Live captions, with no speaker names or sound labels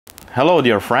Hello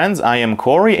dear friends, I am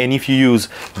Corey, and if you use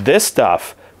this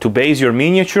stuff to base your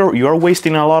miniature, you're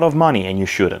wasting a lot of money and you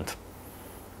shouldn't.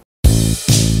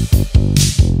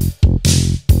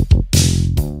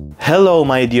 Hello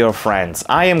my dear friends,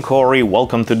 I am Corey,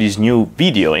 welcome to this new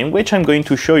video in which I'm going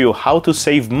to show you how to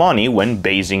save money when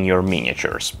basing your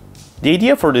miniatures. The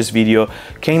idea for this video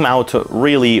came out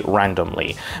really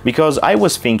randomly, because I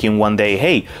was thinking one day,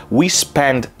 hey, we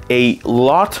spend a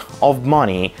lot of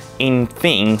money in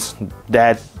things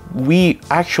that we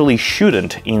actually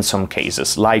shouldn't in some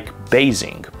cases, like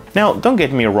basing. Now, don't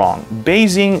get me wrong,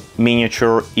 basing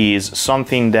miniature is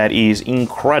something that is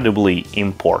incredibly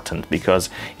important because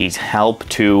it helps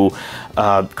to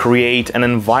create an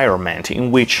environment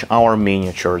in which our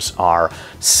miniatures are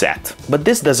set. But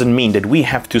this doesn't mean that we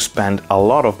have to spend a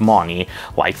lot of money,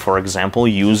 like for example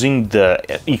using the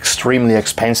extremely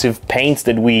expensive paints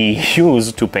that we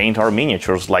use to paint our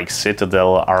miniatures, like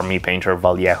Citadel, Army Painter,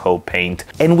 Vallejo paint.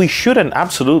 And we shouldn't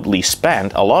absolutely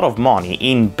spend a lot of money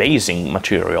in basing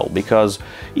material, because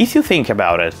if you think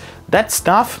about it, that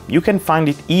stuff you can find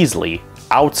it easily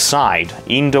outside,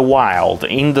 in the wild,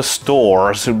 in the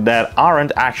stores that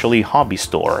aren't actually hobby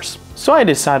stores. So I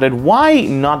decided, why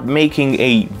not making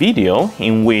a video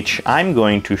in which I'm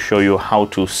going to show you how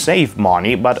to save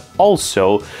money, but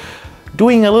also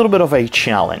doing a little bit of a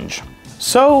challenge.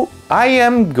 So I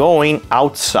am going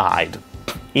outside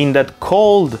in that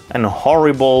cold and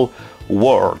horrible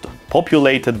world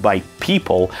populated by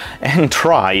people and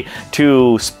try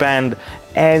to spend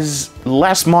as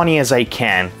less money as I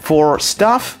can for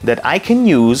stuff that I can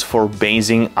use for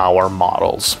basing our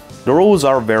models. The rules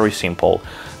are very simple,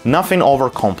 nothing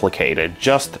overcomplicated,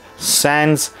 just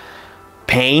sands,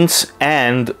 paints,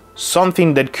 and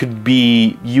something that could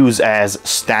be used as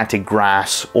static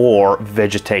grass or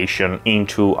vegetation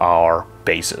into our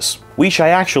bases, which I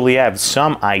actually have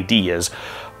some ideas,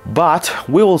 but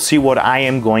we will see what I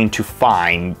am going to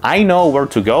find. I know where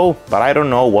to go, but I don't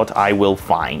know what I will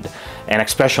find. And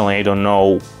especially I don't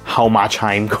know how much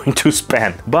I'm going to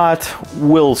spend. But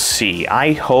we'll see.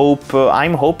 I'm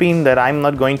hoping that I'm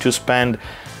not going to spend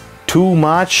too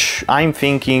much. I'm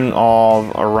thinking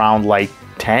of around like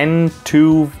 10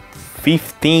 to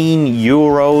 15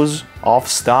 euros of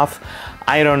stuff.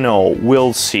 I don't know,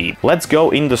 we'll see. Let's go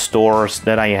in the stores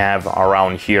that I have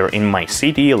around here in my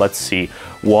city. Let's see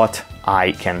what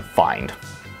I can find.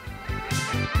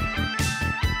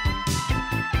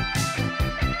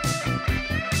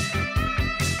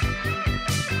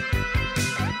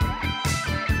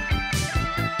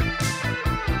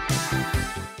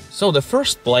 So the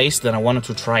first place that I wanted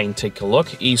to try and take a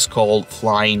look is called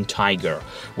Flying Tiger,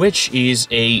 which is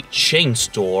a chain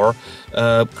store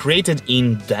created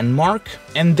in Denmark,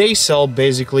 and they sell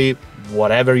basically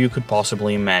whatever you could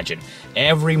possibly imagine.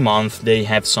 Every month they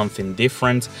have something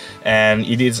different, and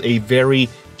it is a very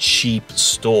cheap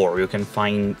store. You can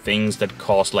find things that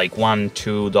cost like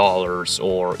 $1–2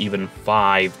 or even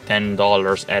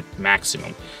 $5–10 at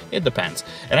maximum. It depends.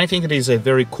 And I think it is a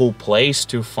very cool place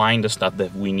to find the stuff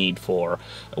that we need for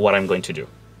what I'm going to do.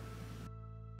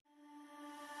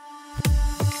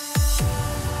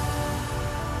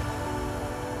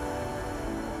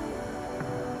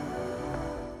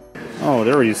 Oh,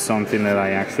 there is something that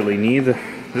I actually need.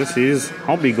 This is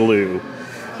hobby glue,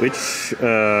 which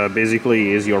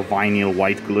basically is your vinyl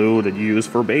white glue that you use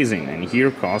for basing, and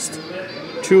here costs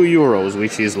 2 euros,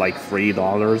 which is like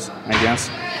 $3, I guess.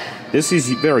 This is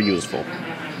very useful.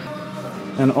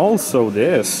 And also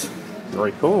this,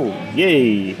 very cool,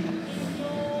 yay!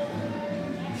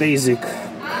 Basic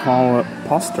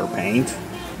poster paint.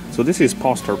 So this is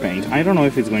poster paint. I don't know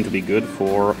if it's going to be good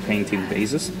for painting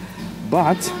bases,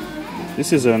 but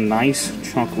this is a nice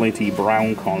chocolatey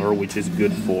brown color, which is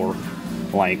good for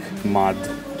like mud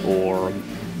or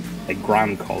a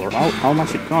ground color. How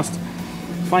much it costs?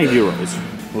 5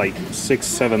 euros, like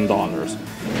 $6–7,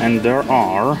 and there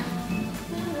are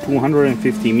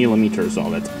 250 millimeters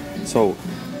of it, so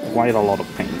quite a lot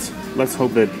of paint. Let's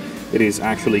hope that it is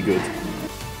actually good.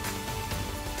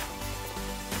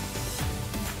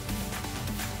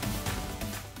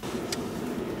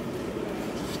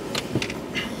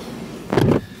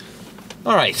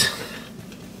 All right.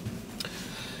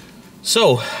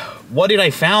 So, what did I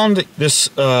found? This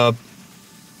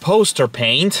poster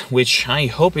paint, which I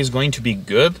hope is going to be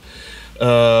good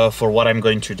for what I'm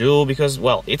going to do, because,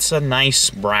 well, it's a nice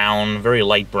brown, very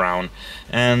light brown,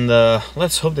 and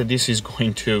let's hope that this is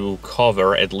going to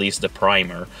cover at least the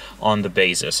primer on the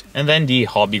bases. And then the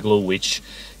hobby glue, which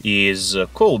is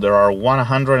cool. There are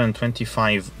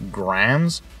 125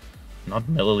 grams, not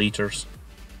milliliters.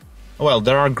 Well,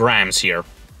 there are grams here.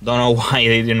 Don't know why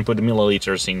they didn't put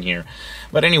milliliters in here.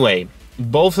 But anyway,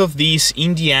 both of these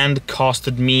in the end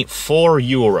costed me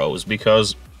 €4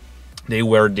 because they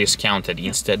were discounted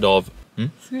instead of...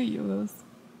 €3.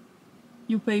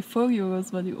 You pay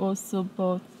 €4, but you also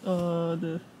bought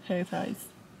the hair ties.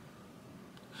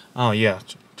 Oh yeah,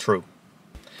 true.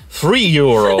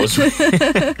 €3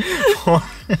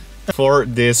 for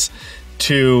this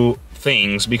two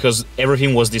things because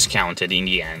everything was discounted in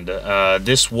the end.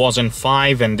 This wasn't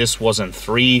 5 and this wasn't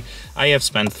 3. I have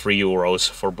spent €3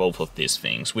 for both of these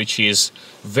things, which is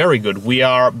very good. We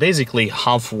are basically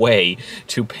halfway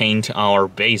to paint our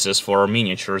bases for our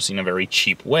miniatures in a very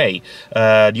cheap way.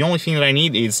 The only thing that I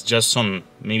need is just some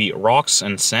maybe rocks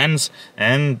and sands,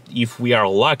 and if we are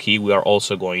lucky, we are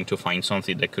also going to find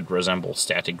something that could resemble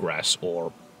static grass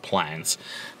or plants.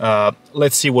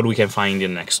 Let's see what we can find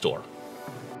in the next store.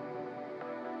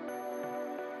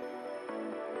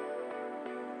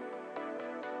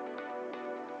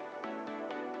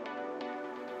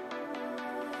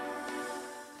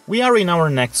 We are in our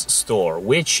next store,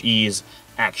 which is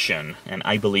Action, and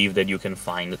I believe that you can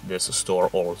find this store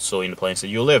also in the place that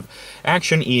you live.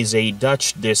 Action is a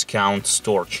Dutch discount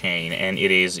store chain, and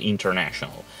it is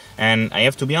international. And I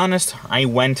have to be honest, I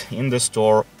went in the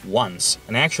store once,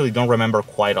 and I actually don't remember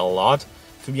quite a lot,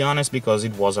 to be honest, because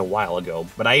it was a while ago.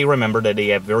 But I remember that they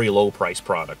have very low price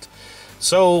product.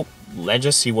 So let's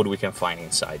just see what we can find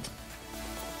inside.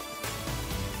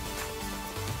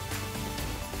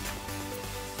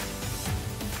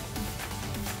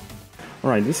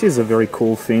 Alright, this is a very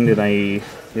cool thing that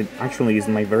it actually is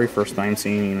my very first time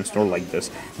seeing in a store like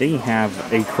this. They have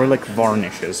acrylic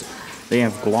varnishes. They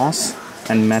have gloss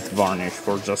and matte varnish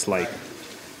for just like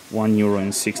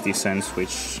 €1.60,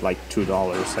 which like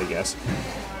 $2, I guess.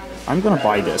 I'm gonna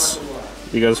buy this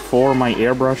because for my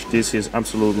airbrush this is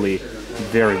absolutely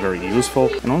very, very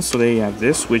useful. And also they have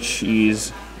this, which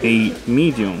is a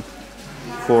medium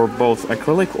for both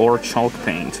acrylic or chalk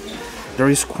paint. There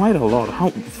is quite a lot.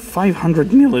 How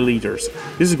 500 milliliters.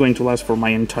 This is going to last for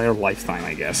my entire lifetime,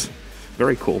 I guess.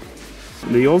 Very cool.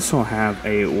 They also have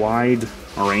a wide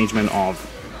arrangement of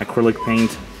acrylic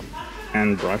paint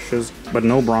and brushes, but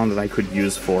no brown that I could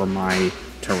use for my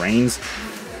terrains.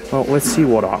 Well, let's see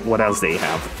what else they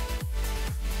have.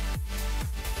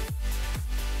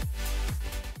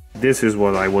 This is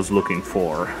what I was looking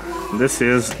for. This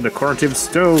is decorative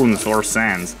stones or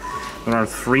sands. There are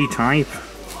 3 types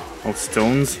of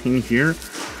stones in here.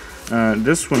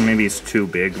 This one maybe is too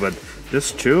big, but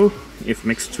this two, if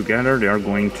mixed together, they are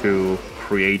going to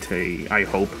create I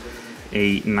hope,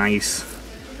 a nice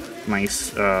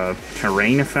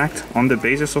terrain effect on the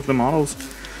basis of the models.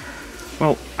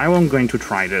 Well, I'm going to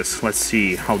try this. Let's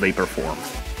see how they perform.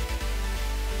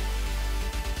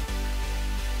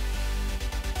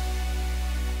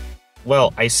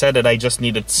 Well, I said that I just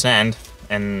needed sand,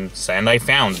 and sand I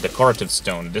found, decorative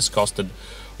stone. This costed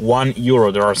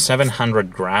 €1. There are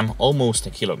 700 grams, almost a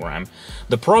kilogram.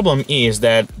 The problem is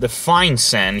that the fine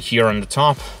sand here on the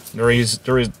top,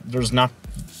 there's not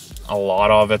a lot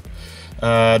of it.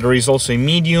 There is also a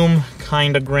medium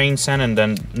kind of grain sand, and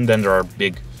then there are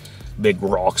big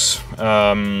rocks.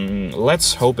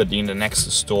 Let's hope that in the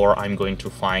next store I'm going to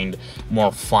find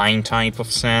more fine type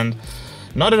of sand.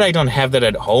 Not that I don't have that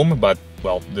at home, but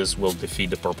well, this will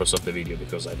defeat the purpose of the video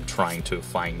because I'm trying to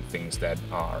find things that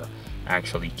are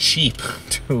actually cheap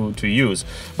to use.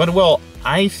 But well,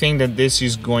 I think that this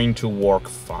is going to work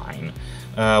fine.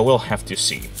 We'll have to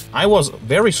see. I was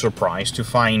very surprised to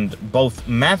find both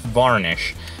matte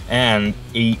varnish and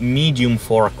a medium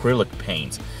for acrylic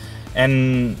paint,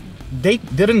 and they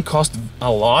didn't cost a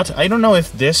lot. I don't know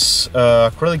if this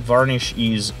acrylic varnish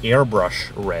is airbrush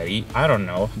ready, I don't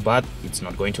know, but it's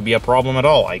not going to be a problem at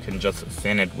all. I can just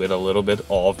thin it with a little bit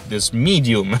of this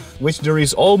medium, which there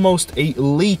is almost a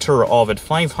liter of it,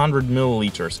 500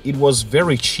 milliliters. It was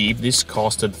very cheap. This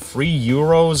costed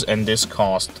 €3 and this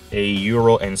cost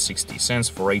 €1.60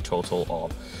 for a total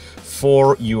of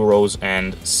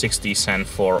 €4.60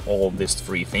 for all these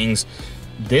 3 things.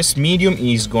 This medium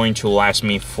is going to last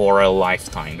me for a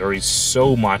lifetime. There is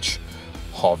so much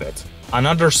of it.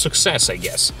 Another success, I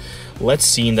guess. Let's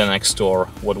see in the next store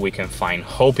what we can find,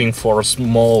 hoping for a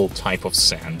small type of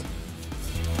sand.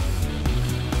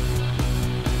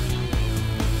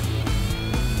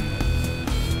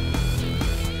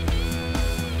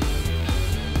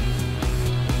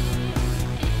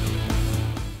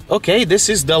 Okay, this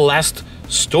is the last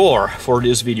store for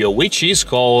this video, which is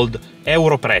called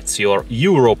Europrezzi, or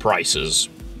Euro prices.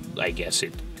 I guess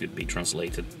it could be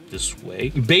translated this way.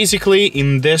 Basically,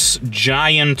 in this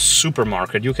giant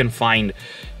supermarket, you can find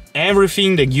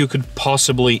everything that you could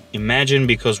possibly imagine,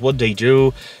 because what they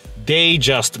do, they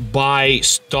just buy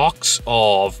stocks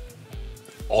of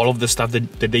all of the stuff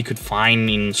that they could find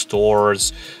in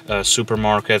stores,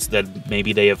 supermarkets that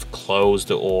maybe they have closed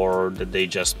or that they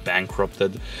just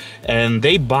bankrupted. And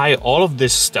they buy all of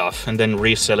this stuff and then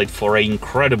resell it for an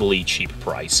incredibly cheap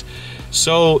price.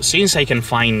 So since I can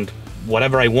find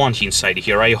whatever I want inside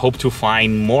here, I hope to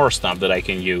find more stuff that I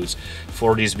can use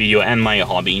for this video and my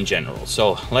hobby in general.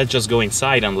 So let's just go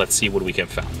inside and let's see what we can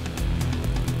find.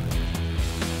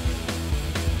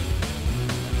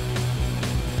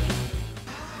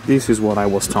 This is what I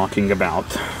was talking about.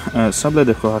 Sable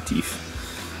décoratif.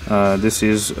 This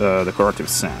is decorative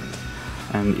sand.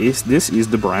 And this is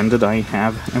the brand that I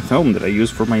have at home that I use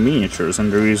for my miniatures,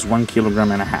 and there is 1.5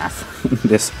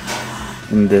 kilograms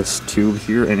in this tube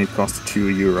here, and it costs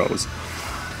 €2.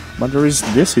 But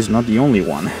this is not the only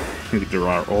one. There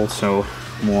are also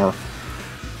more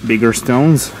bigger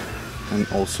stones and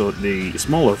also the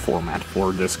smaller format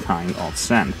for this kind of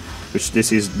sand, which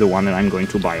this is the one that I'm going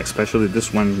to buy, especially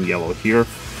this one yellow here,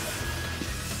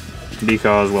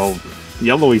 because, well,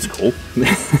 yellow is cool,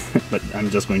 but I'm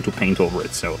just going to paint over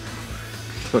it. So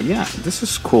yeah, this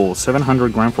is cool.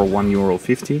 700 grams for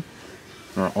 €1.50.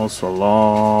 There are also a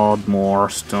lot more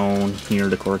stone here,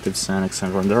 decorative sand,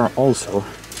 etc. And there are also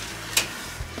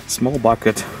a small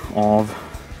bucket of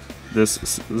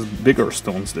this bigger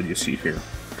stones that you see here.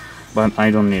 But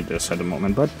I don't need this at the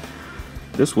moment. But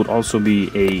this would also be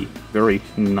a very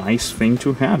nice thing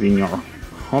to have in your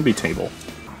hobby table.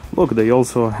 Look, they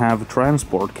also have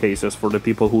transport cases for the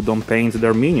people who don't paint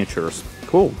their miniatures.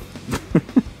 Cool.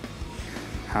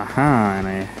 Haha,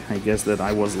 and I guess that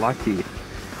I was lucky.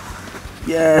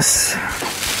 Yes.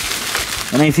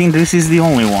 And I think this is the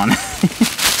only one.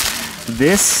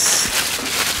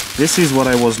 This is what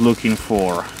I was looking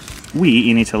for.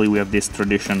 We, in Italy, we have this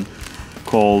tradition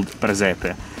called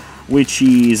presepe, which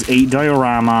is a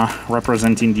diorama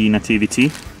representing the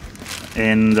Nativity,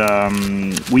 and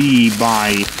we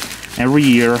buy every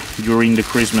year during the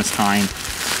Christmas time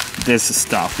this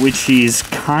stuff, which is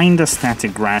kinda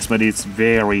static grass, but it's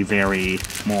very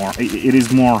more,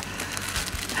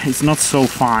 it's not so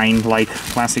fine like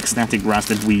classic static grass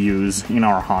that we use in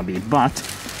our hobby, but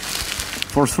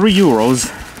for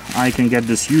 €3 I can get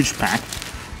this huge pack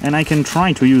and I can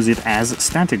try to use it as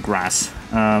static grass.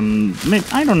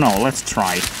 I don't know, let's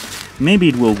try. Maybe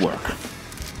it will work.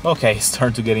 Okay, it's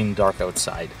starting to get dark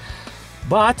outside.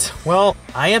 But, well,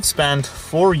 I have spent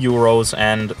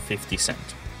 €4.50.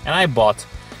 And I bought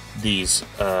these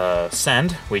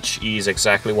sand, which is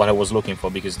exactly what I was looking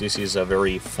for, because this is a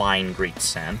very fine grit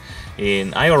sand.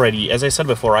 And as I said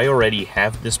before, I already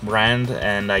have this brand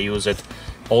and I use it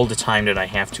all the time that I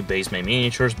have to base my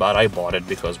miniatures, but I bought it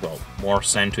because, well, more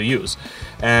sand to use.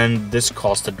 And this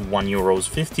costed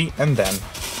 €1.50, and then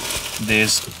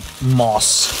this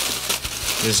moss,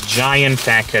 this giant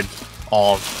packet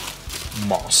of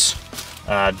moss,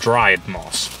 dried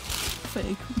moss.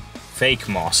 Fake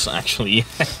moss, actually.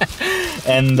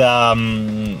 And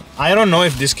I don't know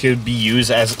if this could be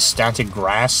used as static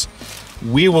grass.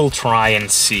 We will try and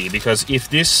see, because if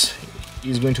this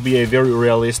is going to be a very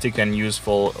realistic and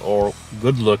useful or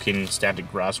good-looking static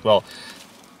grass, well,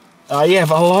 I have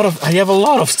a lot of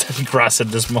static grass at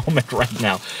this moment right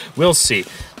now. We'll see.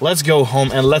 Let's go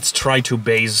home and let's try to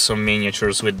base some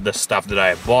miniatures with the stuff that I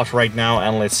have bought right now,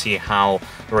 and let's see how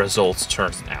the results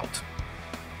turn out.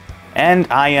 And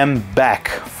I am back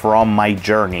from my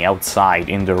journey outside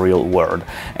in the real world,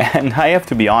 and I have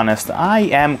to be honest, I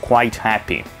am quite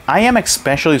happy. I am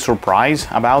especially surprised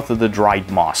about the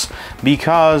dried moss,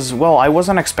 because, well, I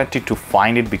wasn't expecting to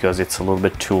find it because it's a little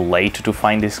bit too late to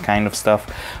find this kind of stuff,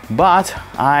 but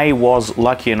I was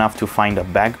lucky enough to find a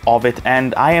bag of it,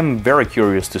 and I am very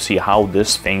curious to see how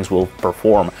these things will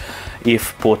perform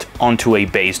if put onto a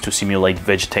base to simulate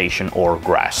vegetation or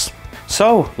grass.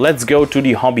 So let's go to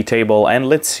the hobby table and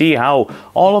let's see how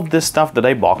all of this stuff that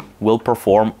I bought will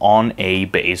perform on a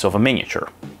base of a miniature.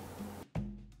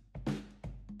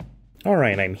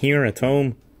 Alright, I'm here at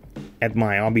home at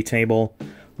my hobby table.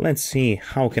 Let's see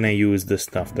how can I use the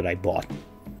stuff that I bought.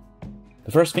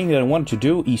 The first thing that I want to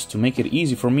do is to make it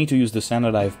easy for me to use the sand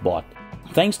that I've bought.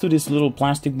 Thanks to this little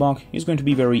plastic box, it's going to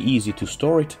be very easy to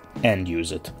store it and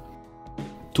use it.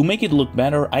 To make it look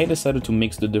better, I decided to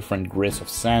mix the different grits of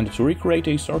sand to recreate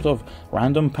a sort of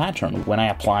random pattern when I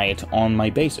apply it on my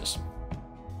bases.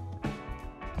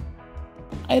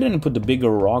 I didn't put the bigger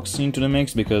rocks into the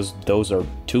mix because those are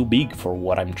too big for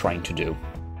what I'm trying to do.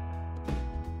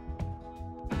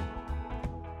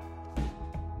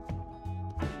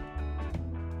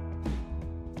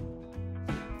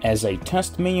 As a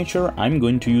test miniature, I'm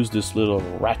going to use this little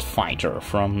rat fighter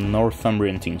from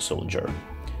Northumbrian Tin Soldier.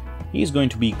 He's going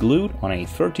to be glued on a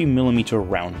 30mm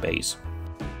round base.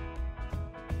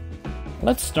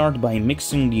 Let's start by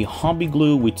mixing the hobby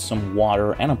glue with some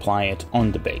water and apply it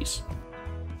on the base.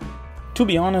 To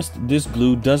be honest, this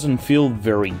glue doesn't feel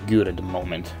very good at the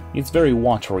moment. It's very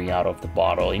watery out of the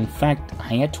bottle. In fact,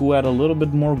 I had to add a little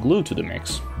bit more glue to the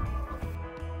mix.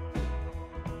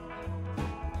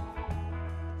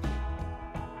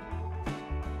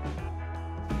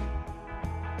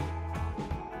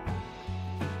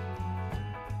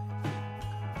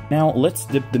 Now let's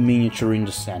dip the miniature in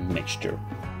the sand mixture.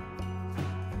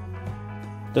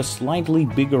 The slightly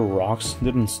bigger rocks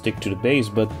didn't stick to the base,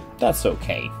 but that's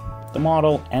okay. The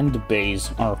model and the base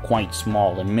are quite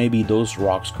small and maybe those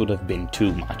rocks could have been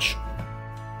too much.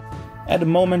 At the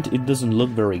moment it doesn't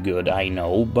look very good, I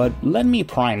know, but let me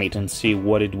prime it and see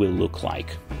what it will look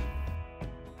like.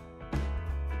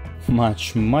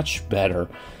 Much better.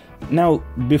 Now,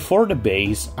 before the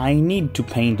base, I need to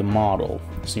paint the model,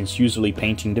 since usually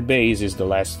painting the base is the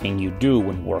last thing you do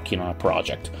when working on a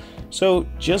project. So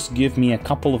just give me a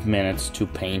couple of minutes to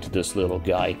paint this little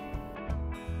guy.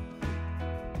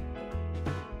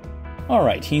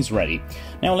 Alright, he's ready.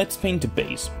 Now let's paint the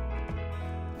base.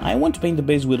 I want to paint the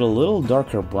base with a little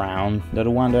darker brown than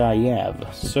the one that I have,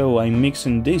 so I'm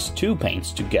mixing these two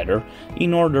paints together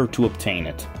in order to obtain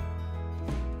it.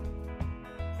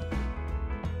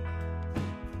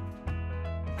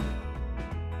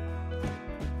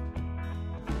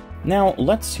 Now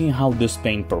let's see how this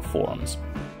paint performs.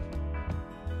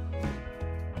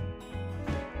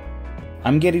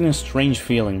 I'm getting a strange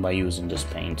feeling by using this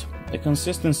paint. The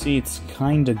consistency, it's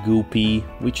kinda goopy,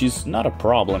 which is not a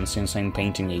problem since I'm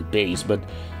painting a base, but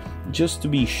just to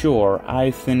be sure, I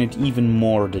thin it even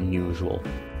more than usual.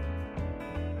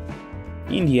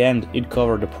 In the end, it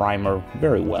covered the primer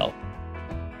very well.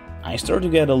 I started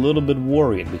to get a little bit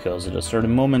worried because at a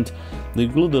certain moment the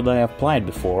glue that I applied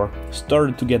before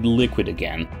started to get liquid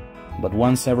again, but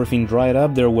once everything dried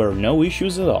up there were no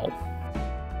issues at all.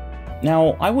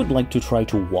 Now I would like to try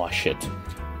to wash it.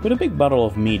 With a big bottle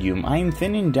of medium I am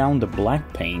thinning down the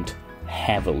black paint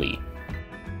heavily.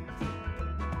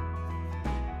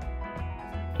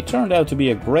 It turned out to be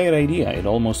a great idea, it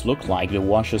almost looked like the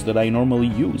washes that I normally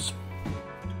use.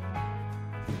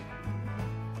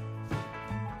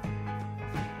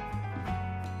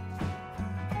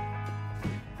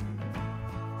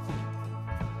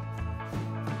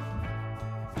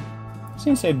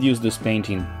 Since I've used this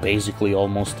paint in basically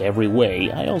almost every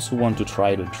way, I also want to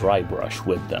try to dry brush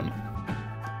with them.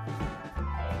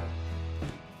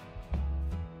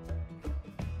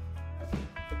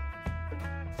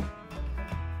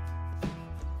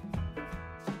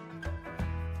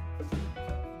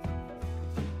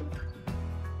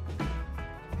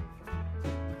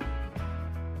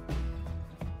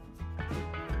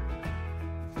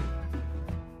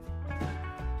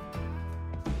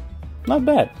 Not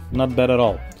bad at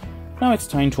all. Now it's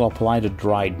time to apply the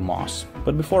dried moss,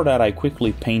 but before that I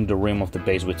quickly paint the rim of the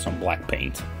base with some black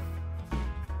paint.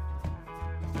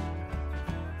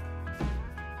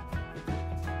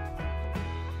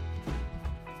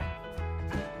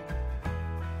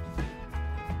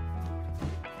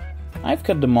 I've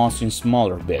cut the moss in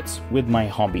smaller bits with my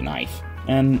hobby knife,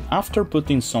 and after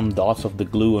putting some dots of the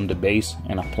glue on the base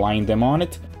and applying them on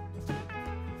it,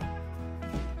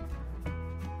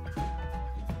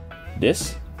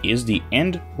 this is the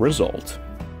end result.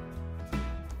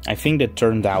 I think that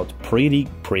turned out pretty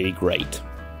great.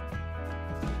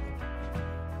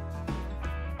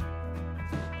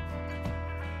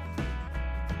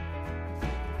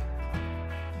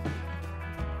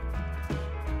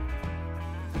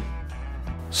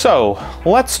 So,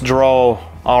 let's draw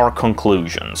our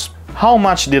conclusions. How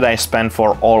much did I spend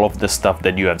for all of the stuff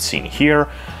that you have seen here?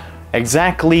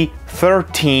 Exactly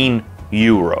 13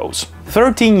 euros.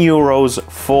 13 euros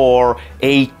for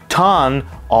a ton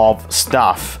of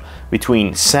stuff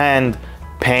between sand,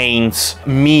 paints,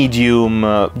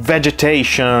 medium,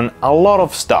 vegetation, a lot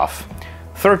of stuff.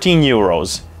 13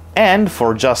 euros. And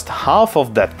for just half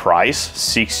of that price,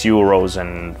 6 euros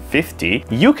and 50,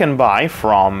 you can buy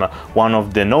from one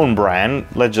of the known brand,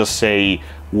 let's just say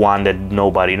one that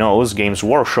nobody knows, Games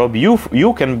Workshop,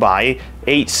 you can buy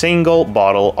a single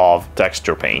bottle of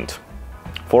texture paint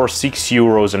for 6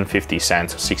 euros and 50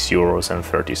 cents, 6 euros and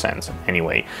 30 cents.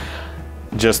 Anyway,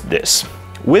 just this.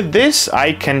 With this,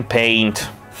 I can paint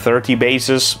 30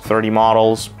 bases, 30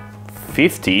 models,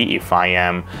 50 if I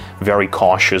am very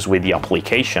cautious with the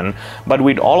application, but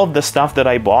with all of the stuff that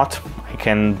I bought, I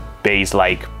can base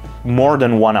like more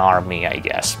than one army, I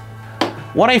guess.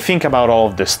 what I think about all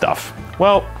of this stuff.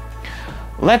 Well,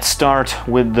 let's start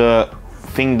with the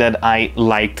thing that I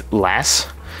liked less,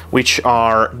 which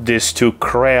are these two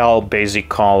Creole basic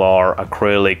color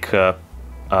acrylic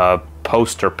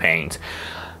poster paint.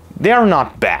 They are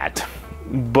not bad,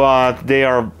 but they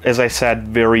are, as I said,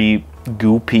 very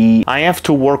goopy. I have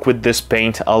to work with this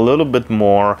paint a little bit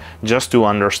more just to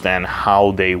understand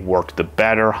how they work the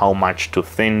better, how much to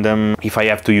thin them, if I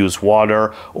have to use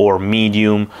water or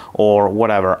medium or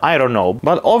whatever, I don't know.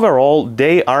 But overall,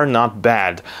 they are not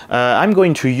bad. I'm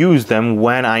going to use them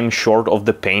when I'm short of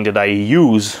the paint that I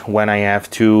use when I have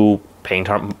to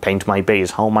paint my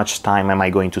base. How much time am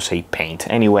I going to say paint?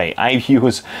 Anyway, I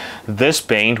use this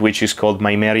paint, which is called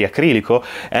Maimeri Acrilico,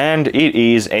 and it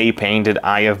is a paint that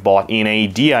I have bought in a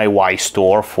DIY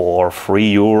store for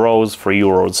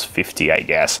 €3, 50, I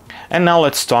guess. And now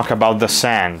let's talk about the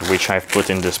sand, which I've put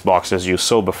in this box as you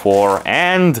saw before,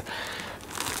 and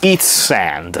it's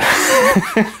sand.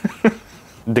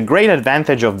 The great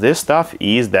advantage of this stuff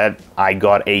is that I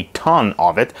got a ton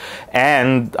of it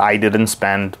and I didn't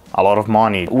spend a lot of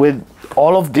money. With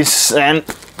all of this sand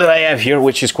that I have here,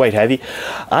 which is quite heavy,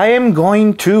 I am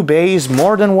going to base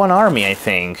more than one army, I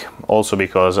think. Also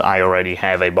because I already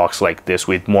have a box like this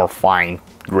with more fine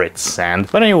grit sand.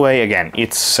 But anyway, again,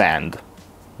 it's sand.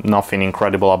 Nothing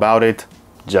incredible about it,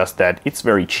 just that it's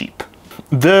very cheap.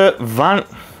 The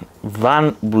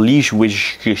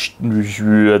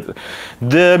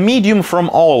the medium from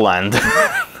Holland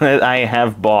that I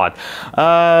have bought.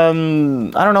 I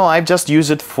don't know, I've just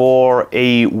used it for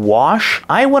a wash.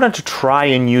 I wanted to try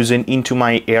and use it into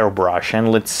my airbrush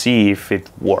and let's see if it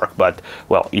works, but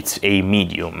well, it's a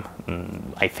medium.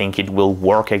 I think it will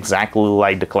work exactly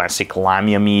like the classic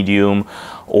Lamia medium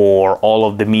or all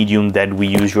of the medium that we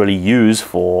usually use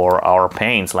for our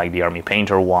paints, like the Army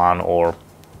Painter one or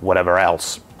whatever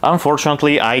else.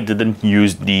 Unfortunately, I didn't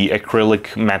use the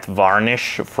acrylic matte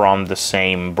varnish from the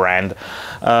same brand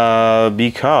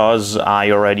because I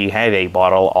already had a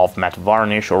bottle of matte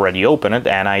varnish already opened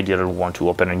and I didn't want to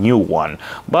open a new one.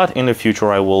 But in the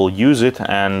future I will use it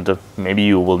and maybe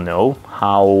you will know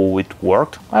how it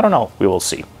worked. I don't know, we will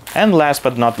see. And last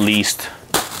but not least,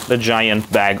 the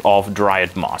giant bag of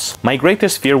dried moss. My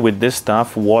greatest fear with this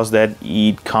stuff was that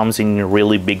it comes in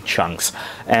really big chunks,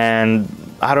 and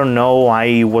I don't know,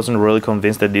 I wasn't really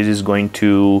convinced that this is going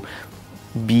to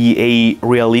be a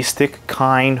realistic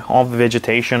kind of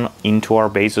vegetation into our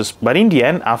bases. But in the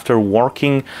end, after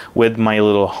working with my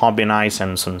little hobby knives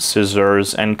and some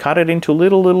scissors and cut it into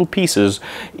little pieces,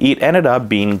 it ended up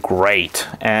being great.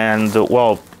 And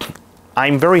well,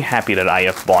 I'm very happy that I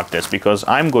have bought this because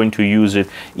I'm going to use it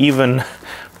even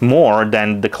more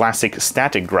than the classic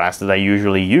static grass that I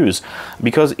usually use,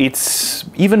 because it's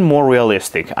even more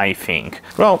realistic, I think.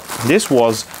 Well, this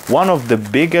was one of the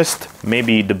biggest,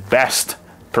 maybe the best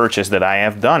purchase that I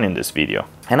have done in this video.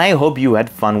 And I hope you had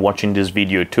fun watching this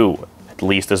video too, at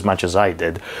least as much as I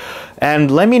did.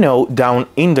 And let me know down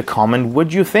in the comment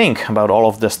what you think about all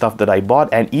of the stuff that I bought,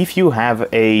 and if you have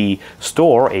a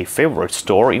store, a favorite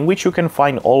store, in which you can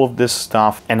find all of this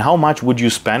stuff, and how much would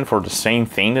you spend for the same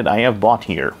thing that I have bought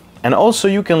here. And also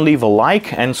you can leave a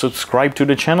like and subscribe to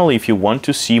the channel if you want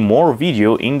to see more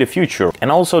video in the future.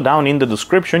 And also down in the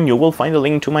description you will find a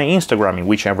link to my Instagram, in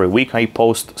which every week I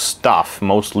post stuff,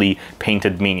 mostly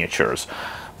painted miniatures.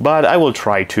 But I will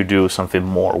try to do something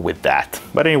more with that.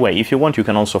 But anyway, if you want, you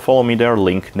can also follow me there,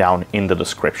 link down in the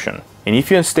description. And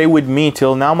if you stay with me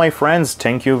till now, my friends,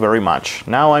 thank you very much.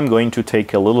 Now I'm going to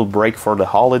take a little break for the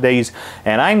holidays,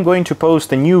 and I'm going to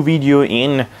post a new video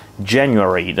in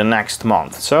January, the next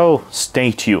month. So stay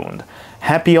tuned.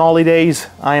 Happy holidays,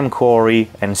 I am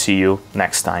Corey, and see you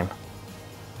next time.